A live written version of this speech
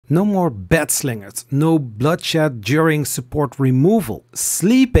No more bed slingers, no bloodshed during support removal,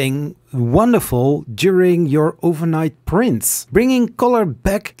 sleeping wonderful during your overnight prints, bringing color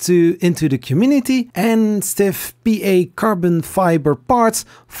back into the community, and stiff PA carbon fiber parts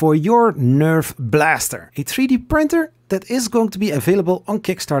for your Nerf blaster. A 3D printer that is going to be available on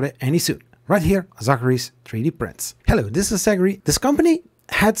Kickstarter any soon. Right here, Zachary's 3D Prints. Hello, this is Zachary. This company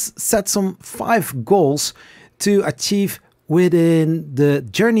had set some 5 goals to achieve within the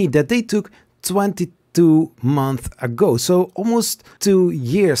journey that they took 22 months ago. So almost 2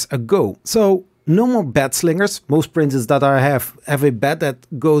 years ago. So no more bed slingers. Most printers that I have a bed that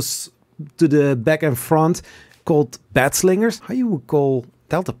goes to the back and front called bed slingers. How you would call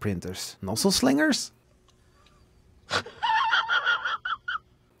Delta printers? Nozzle slingers?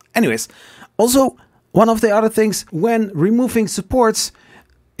 Anyways, also one of the other things when removing supports,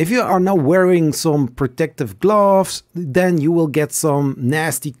 if you are now wearing some protective gloves, then you will get some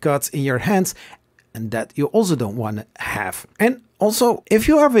nasty cuts in your hands, and that you also don't want to have. And also, if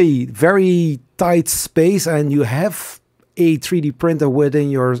you have a very tight space and you have a 3D printer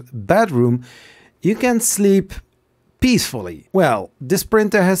within your bedroom, you can sleep peacefully. Well, this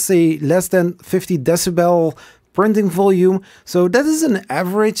printer has a less than 50 decibel printing volume, so that is an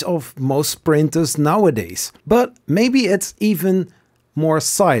average of most printers nowadays. But maybe it's even more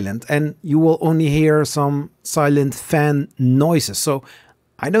silent and you will only hear some silent fan noises. So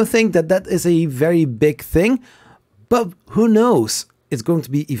I don't think that that is a very big thing, but who knows? It's going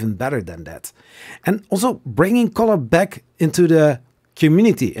to be even better than that. And also bringing color back into the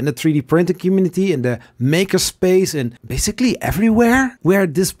community, in the 3D printing community, in the makerspace, and basically everywhere where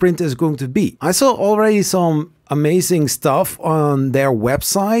this printer is going to be. I saw already some amazing stuff on their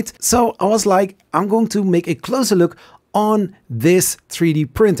website, so I was like, I'm going to make a closer look on this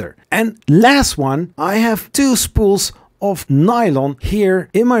 3D printer. And last one, I have 2 spools of nylon here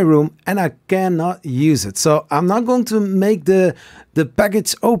in my room and I cannot use it. So I'm not going to make the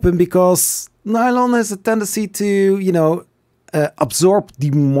package open because nylon has a tendency to, you know, absorb the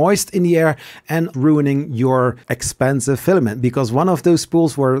moist in the air and ruining your expensive filament, because one of those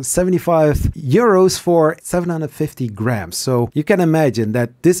spools were 75 euros for 750 grams. So you can imagine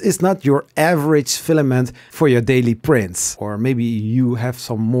that this is not your average filament for your daily prints, or maybe you have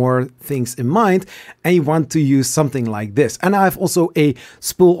some more things in mind and you want to use something like this. And I have also a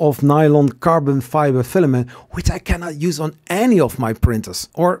spool of nylon carbon fiber filament which I cannot use on any of my printers,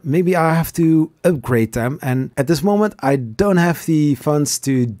 or maybe I have to upgrade them, and at this moment I don't have the funds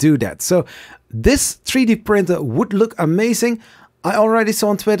to do that. So this 3D printer would look amazing. I already saw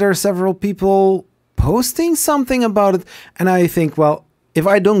on Twitter several people posting something about it, and I think, well, if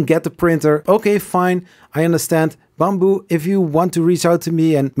I don't get the printer, okay, fine, I understand. Bambu, if you want to reach out to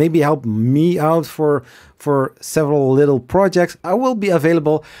me and maybe help me out for several little projects, I will be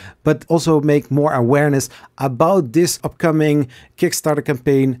available, but also make more awareness about this upcoming Kickstarter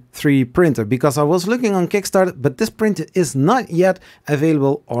campaign 3D printer, because I was looking on Kickstarter, but this printer is not yet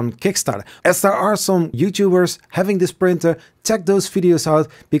available on Kickstarter. As there are some YouTubers having this printer, check those videos out,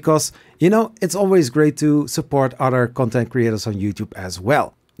 because, you know, it's always great to support other content creators on YouTube as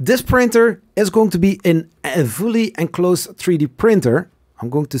well. This printer is going to be in a fully enclosed 3D printer.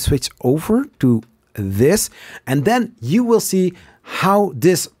 I'm going to switch over to this, and then you will see how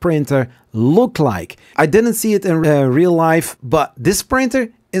this printer look like. I didn't see it in real life, but this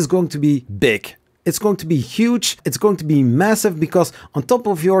printer is going to be big. It's going to be huge. It's going to be massive, because on top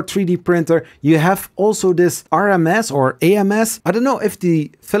of your 3D printer, you have also this RMS or AMS. I don't know if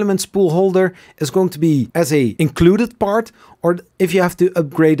the filament spool holder is going to be as a included part, or if you have to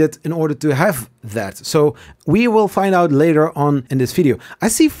upgrade it in order to have that. So we will find out later on in this video. I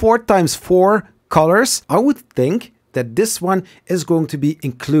see 4x4 colors. I would think that this one is going to be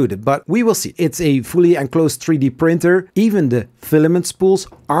included, but we will see. It's a fully enclosed 3D printer. Even the filament spools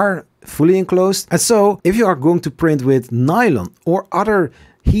are fully enclosed. And so if you are going to print with nylon or other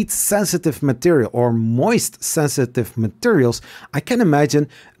heat sensitive material or moist sensitive materials, I can imagine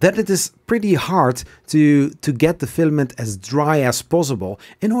that it is pretty hard to get the filament as dry as possible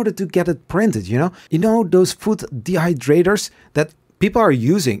in order to get it printed, you know those food dehydrators that people are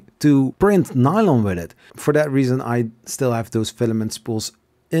using to print nylon with it. For that reason, I still have those filament spools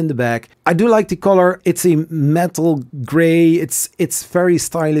in the back. I do like the color. It's a metal gray. It's very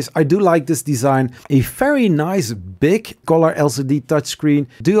stylish. I do like this design. A very nice big color LCD touchscreen,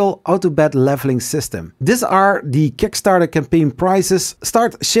 dual auto bed leveling system. These are the Kickstarter campaign prices.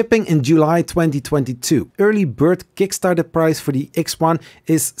 Start shipping in July 2022. Early bird Kickstarter price for the X1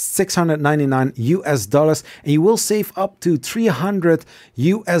 is $699 US, and you will save up to $300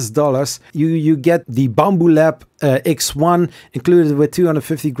 US. You get the Bambu Lab X1 included with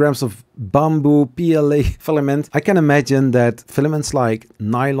 250 grams of Bambu PLA filament. I can imagine that filaments like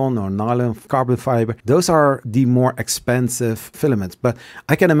nylon or nylon carbon fiber, those are the more expensive filaments. But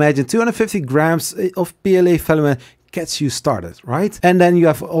I can imagine 250 grams of PLA filament gets you started, right? And then you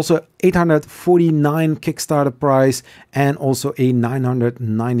have also 849 Kickstarter price and also a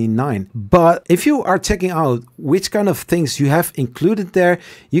 999. But if you are checking out which kind of things you have included there,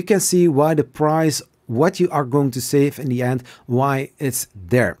 you can see why the price, what you are going to save in the end, why it's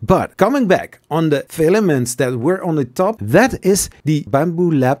there. But coming back on the filaments that were on the top, that is the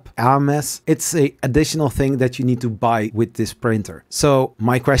Bambu Lab AMS. It's a additional thing that you need to buy with this printer. So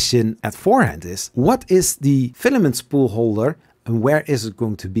my question at forehand is, what is the filament spool holder and where is it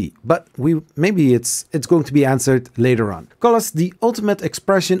going to be? But maybe it's going to be answered later on. Colors, the ultimate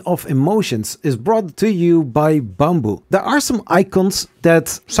expression of emotions, is brought to you by Bambu. There are some icons that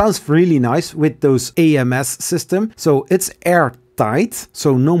sounds really nice with those AMS system. So it's airtight,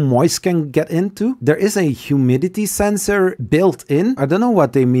 so no moist can get into. There is a humidity sensor built in. I don't know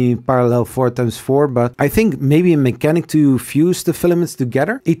what they mean parallel 4x4, but I think maybe a mechanic to fuse the filaments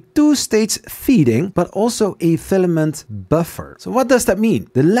together. A two-stage feeding, but also a filament buffer. So what does that mean?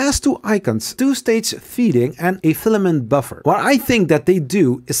 The last two icons, two-stage feeding and a filament buffer. What I think that they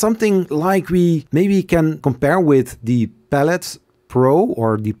do is something like we maybe can compare with the Palette Pro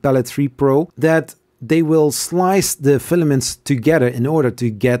or the Palette 3 Pro, that they will slice the filaments together in order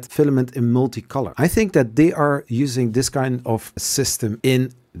to get filament in multicolor. I think that they are using this kind of system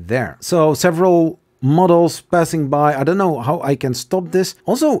in there. So several models passing by. I don't know how I can stop this.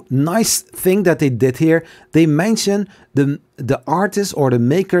 Also, nice thing that they did here, they mention the artist or the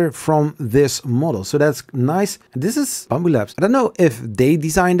maker from this model. So that's nice. This is Bambu Labs. I don't know if they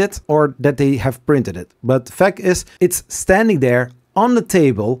designed it or that they have printed it, but the fact is it's standing there on the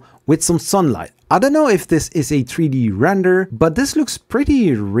table with some sunlight. I don't know if this is a 3D render, but this looks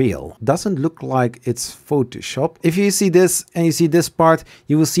pretty real. Doesn't look like it's Photoshop. If you see this and you see this part,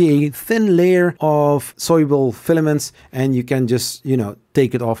 you will see a thin layer of soluble filaments and you can just, you know,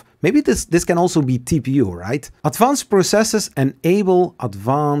 take it off. Maybe this can also be TPU, right? Advanced processes enable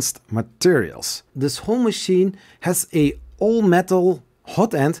advanced materials. This whole machine has a all metal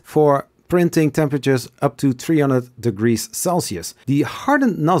hot end for printing temperatures up to 300 degrees Celsius. The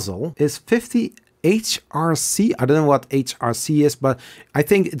hardened nozzle is 50 HRC. I don't know what HRC is, but I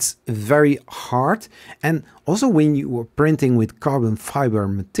think it's very hard. And also when you are printing with carbon fiber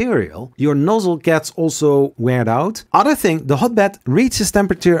material, your nozzle gets also weared out. Other thing, the hotbed reaches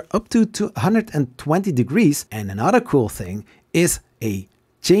temperature up to 220 degrees. And another cool thing is a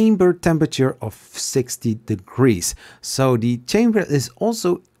chamber temperature of 60 degrees. So the chamber is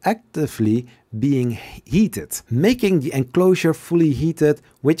also actively being heated, making the enclosure fully heated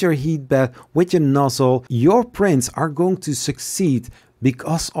with your heat bed, with your nozzle. Your prints are going to succeed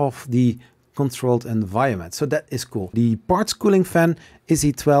because of the controlled environment. So that is cool. The parts cooling fan is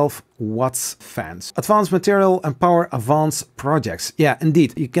a 12 watts fans. Advanced material and power advanced projects. Yeah,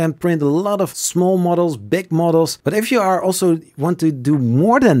 indeed. You can print a lot of small models, big models. But if you are also want to do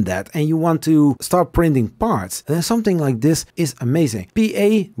more than that and you want to start printing parts, then something like this is amazing.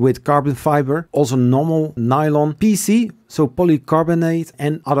 PA with carbon fiber, also normal nylon, PC, so polycarbonate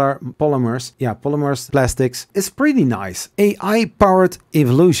and other polymers. Yeah, polymers, plastics. It's pretty nice. AI powered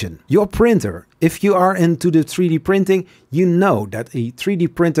evolution. Your printer. If you are into the 3D printing, you know that a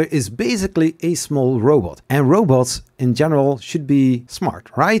 3D printer is basically a small robot. And robots in general should be smart,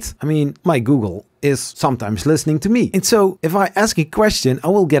 right? I mean, my Google is sometimes listening to me. And so if I ask a question, I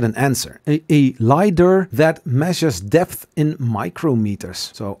will get an answer. A LiDAR that measures depth in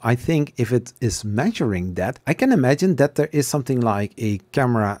micrometers. So I think if it is measuring that, I can imagine that there is something like a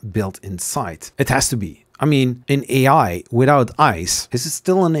camera built inside. It has to be. I mean, in AI without eyes, is it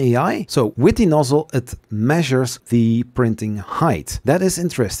still an AI? So with the nozzle, it measures the printing height. That is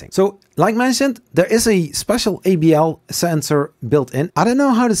interesting. So like mentioned, there is a special ABL sensor built in. I don't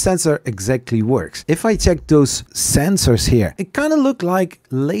know how the sensor exactly works. If I check those sensors here, it kind of look like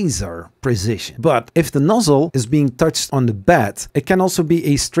laser precision. But if the nozzle is being touched on the bed, it can also be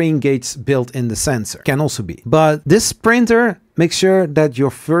a strain gauge built in the sensor. Can also be. But this printer, make sure that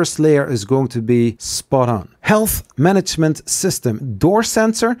your first layer is going to be spot on. Health management system, door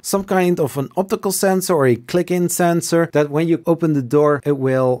sensor, some kind of an optical sensor or a click-in sensor that when you open the door, it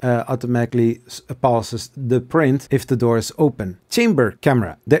will automatically pauses the print if the door is open. Chamber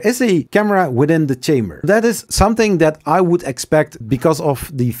camera. There is a camera within the chamber. That is something that I would expect because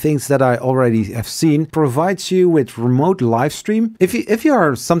of the things that I already have seen. Provides you with remote live stream. If you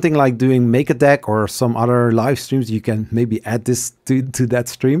are something like doing Make a Deck or some other live streams, you can maybe add this to that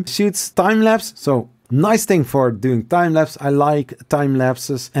stream. Shoots time lapse. So Nice thing for doing time-lapse. I like time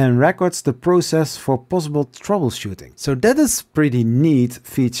lapses, and records the process for possible troubleshooting. So that is pretty neat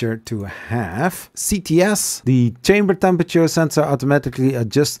feature to have. CTS, the chamber temperature sensor, automatically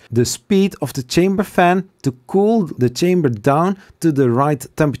adjusts the speed of the chamber fan to cool the chamber down to the right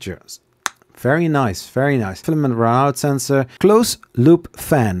temperatures. Very nice, very nice. Filament runout sensor, closed loop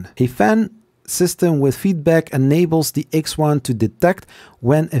fan. A fan system with feedback enables the X1 to detect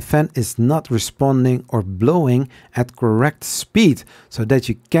when a fan is not responding or blowing at correct speed, so that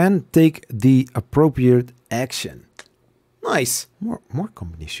you can take the appropriate action. Nice. More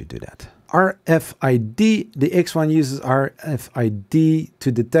companies should do that. RFID. The X1 uses RFID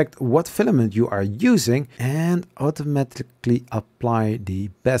to detect what filament you are using and automatically apply the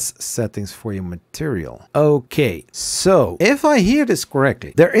best settings for your material. Okay, so if I hear this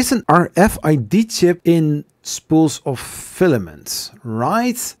correctly, there is an RFID chip in spools of filaments,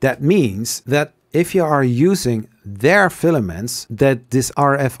 right? That means that if you are using their filaments, that this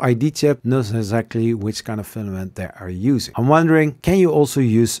RFID chip knows exactly which kind of filament they are using. I'm wondering, can you also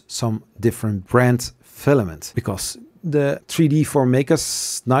use some different brand filaments? Because the 3D for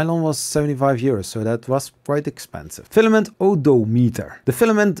makers nylon was 75 euros, so that was quite expensive. Filament odometer. The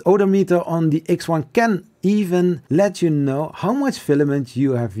filament odometer on the X1 can even let you know how much filament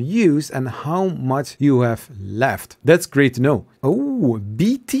you have used and how much you have left. That's great to know. Oh,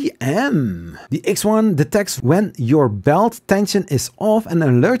 BTM. The X1 detects when your belt tension is off and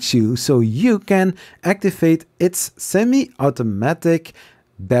alerts you, so you can activate its semi-automatic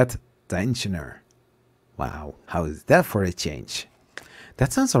bed tensioner. Wow, how is that for a change?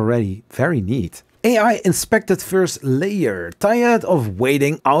 That sounds already very neat. AI inspected first layer. Tired of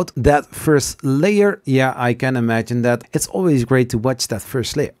waiting out that first layer? Yeah, I can imagine that. It's always great to watch that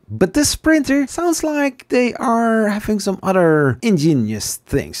first layer. But this printer sounds like they are having some other ingenious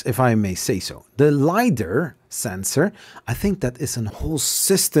things, if I may say so. The LiDAR sensor, I think that is a whole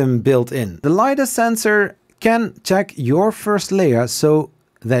system built in. The LiDAR sensor can check your first layer so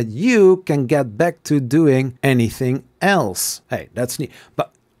that you can get back to doing anything else. Hey, that's neat.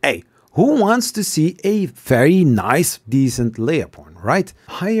 But hey, who wants to see a very nice, decent layer porn, right?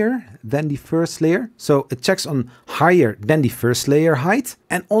 Higher than the first layer. So it checks on higher than the first layer height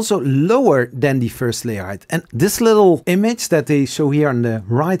and also lower than the first layer height. And this little image that they show here on the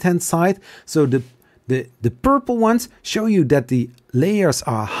right hand side, so the purple ones show you that the layers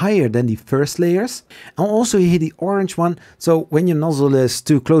are higher than the first layers. And also here the orange one, so when your nozzle is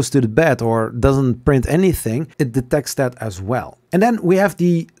too close to the bed or doesn't print anything, it detects that as well. And then we have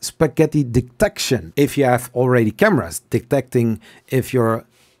the spaghetti detection. If you have already cameras detecting if your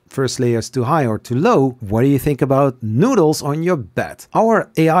first layer is too high or too low, what do you think about noodles on your bed? Our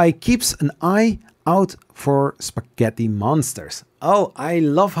AI keeps an eye out for spaghetti monsters. Oh, I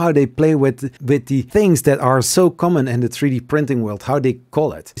love how they play with the things that are so common in the 3D printing world, how they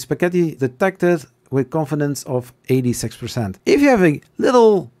call it. Spaghetti detected with confidence of 86%. If you have a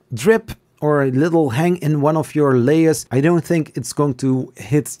little drip or a little hang in one of your layers, I don't think it's going to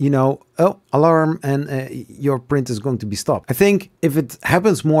hit, you know, oh, alarm, and your print is going to be stopped. I think if it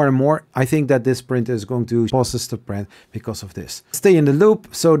happens more and more, I think that this printer is going to pause the print because of this. Stay in the loop.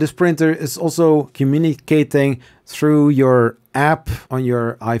 So this printer is also communicating through your app on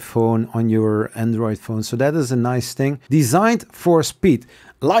your iPhone, on your Android phone. So that is a nice thing. Designed for speed.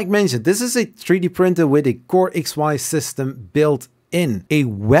 Like mentioned, this is a 3D printer with a Core XY system built in. A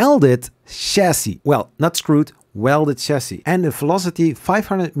welded chassis. Well, not screwed, welded chassis. And a velocity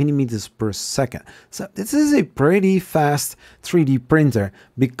 500 millimeters per second. So this is a pretty fast 3D printer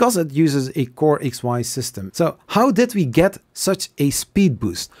because it uses a Core XY system. So how did we get such a speed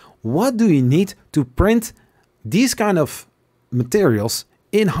boost? What do you need to print these kind of materials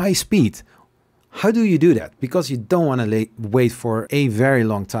in high speed? How do you do that? Because you don't want to wait for a very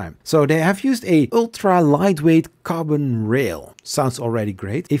long time. So they have used a ultra lightweight carbon rail. Sounds already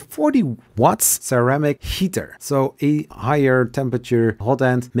great. A 40 watts ceramic heater. So a higher temperature hot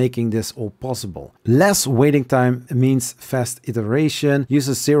end, making this all possible. Less waiting time means fast iteration.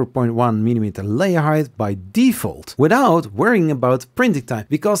 Uses 0.1 millimeter layer height by default without worrying about printing time.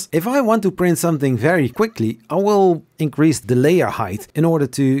 Because if I want to print something very quickly, I will increase the layer height in order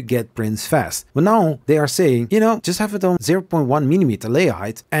to get prints fast. But now they are saying, you know, just have it on 0.1 millimeter layer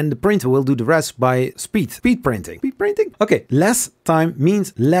height and the printer will do the rest by speed printing. Speed printing? Okay, less time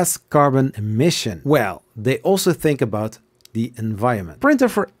means less carbon emission. Well, they also think about the environment. Printer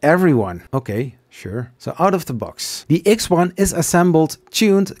for everyone. Okay, sure. So out of the box. The X1 is assembled,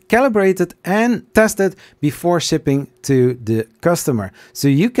 tuned, calibrated and tested before shipping to the customer. So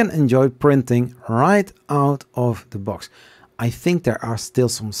you can enjoy printing right out of the box. I think there are still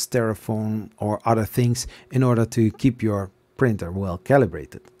some styrofoam or other things in order to keep your printer well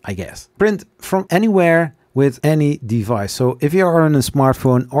calibrated, I guess. Print from anywhere with any device. So if you are on a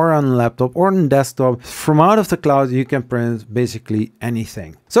smartphone or on a laptop or on a desktop, from out of the cloud, you can print basically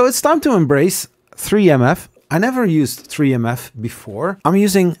anything. So it's time to embrace 3MF. I never used 3MF before. I'm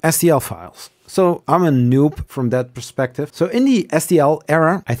using STL files. So I'm a noob from that perspective. So in the STL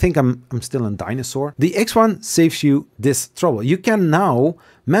era, I think I'm still a dinosaur. The X1 saves you this trouble. You can now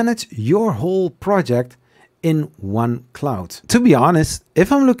manage your whole project in one cloud. To be honest,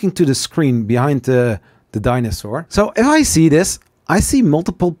 if I'm looking to the screen behind the dinosaur, so if I see this, I see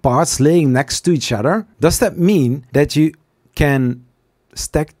multiple parts laying next to each other. Does that mean that you can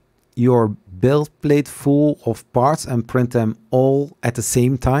stack your build plate full of parts and print them all at the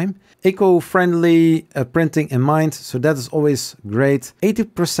same time? Eco-friendly printing in mind, so that is always great.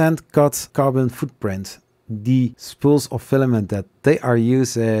 80% cut carbon footprint. The spools of filament that they are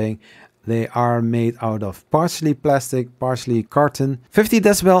using, they are made out of partially plastic, partially carton. 50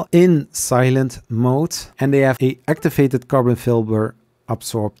 decibel in silent mode, and they have a activated carbon fiber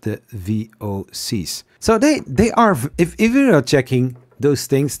absorb the VOCs. So they are, if you are checking those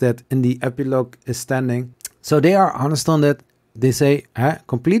things that in the epilogue is standing, so they are honest on that. They say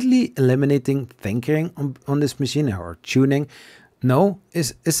completely eliminating tinkering on this machine or tuning. No.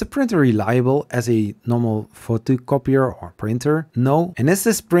 Is the printer reliable as a normal photocopier or printer? No. And is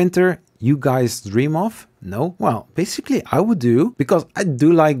this printer you guys dream of? No. Well, basically I would do, because I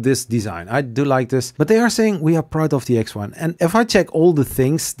do like this design. I do like this, but they are saying we are proud of the X1. And if I check all the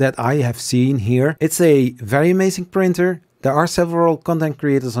things that I have seen here, it's a very amazing printer. There are several content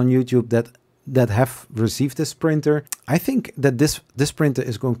creators on YouTube that have received this printer. I think that this printer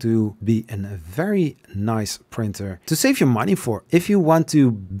is going to be a very nice printer to save your money for. If you want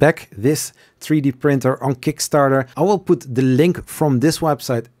to back this 3D printer on Kickstarter, I will put the link from this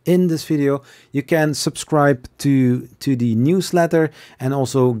website in this video. You can subscribe to the newsletter, and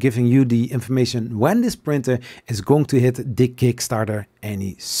also giving you the information when this printer is going to hit the Kickstarter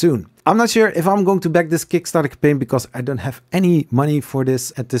any soon. I'm not sure if I'm going to back this Kickstarter campaign because I don't have any money for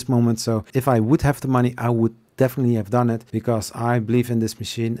this at this moment. So if I would have the money, I would definitely have done it, because I believe in this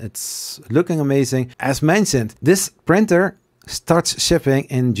machine. It's looking amazing. As mentioned, this printer starts shipping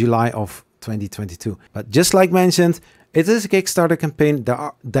in July of 2022. But just like mentioned, it is a Kickstarter campaign.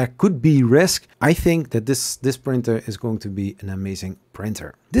 There could be risk. I think that this printer is going to be an amazing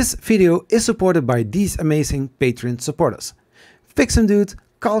printer. This video is supported by these amazing Patreon supporters: Fixin' Dude,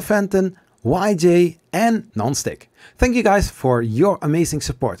 Carl Fenton, YJ, and Nonstick. Thank you guys for your amazing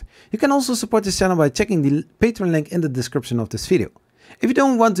support. You can also support this channel by checking the Patreon link in the description of this video. If you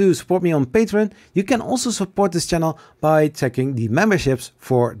don't want to support me on Patreon, you can also support this channel by checking the memberships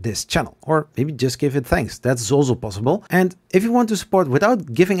for this channel, or maybe just give it thanks. That's also possible. And if you want to support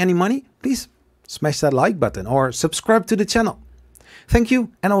without giving any money, please smash that like button or subscribe to the channel. Thank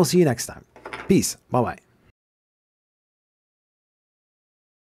you, and I will see you next time. Peace. Bye bye.